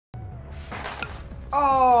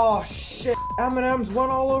Oh shit, M&M's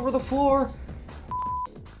went all over the floor.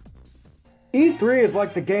 E3 is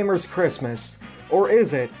like the gamer's Christmas. Or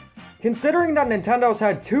is it? Considering that Nintendo's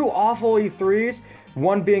had two awful E3s,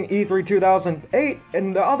 one being E3 2008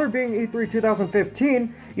 and the other being E3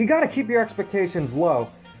 2015, you gotta keep your expectations low.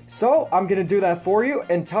 So, I'm gonna do that for you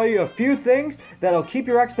and tell you a few things that'll keep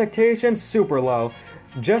your expectations super low.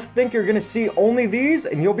 Just think you're gonna see only these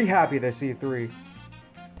and you'll be happy this E3.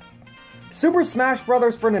 Super Smash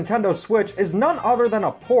Bros. For Nintendo Switch is none other than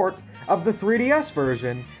a port of the 3DS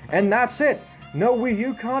version. And that's it. No Wii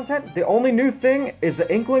U content, the only new thing is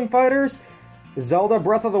the Inkling Fighters, Zelda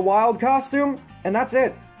Breath of the Wild costume, and that's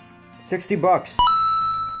it. 60 bucks.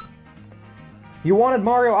 You wanted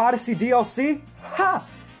Mario Odyssey DLC? Ha!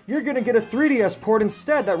 You're gonna get a 3DS port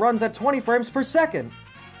instead that runs at 20 frames per second.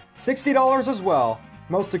 $60 as well.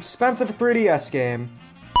 Most expensive 3DS game.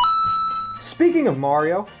 Speaking of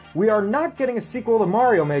Mario, we are not getting a sequel to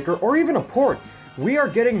Mario Maker or even a port. We are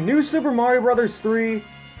getting New Super Mario Bros. 3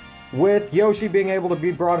 with Yoshi being able to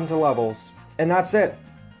be brought into levels. And that's it.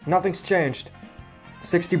 Nothing's changed.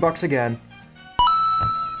 60 bucks again.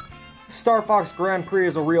 Star Fox Grand Prix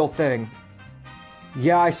is a real thing.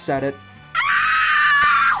 Yeah, I said it.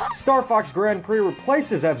 Star Fox Grand Prix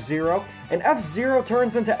replaces F-Zero, and F-Zero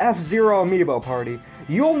turns into F-Zero Amiibo Party.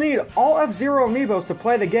 You'll need all F-Zero Amiibos to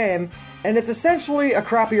play the game, and it's essentially a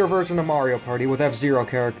crappier version of Mario Party with F-Zero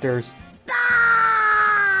characters.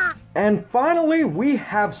 And finally, we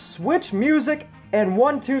have Switch Music and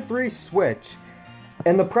 1-2-3 Switch.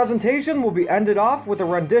 And the presentation will be ended off with a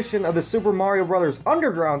rendition of the Super Mario Bros.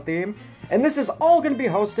 Underground theme, and this is all going to be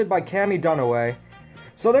hosted by Cammie Dunaway.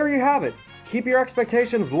 So there you have it. Keep your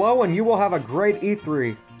expectations low and you will have a great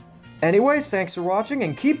E3. Anyways, thanks for watching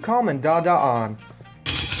and keep calm and Dada on.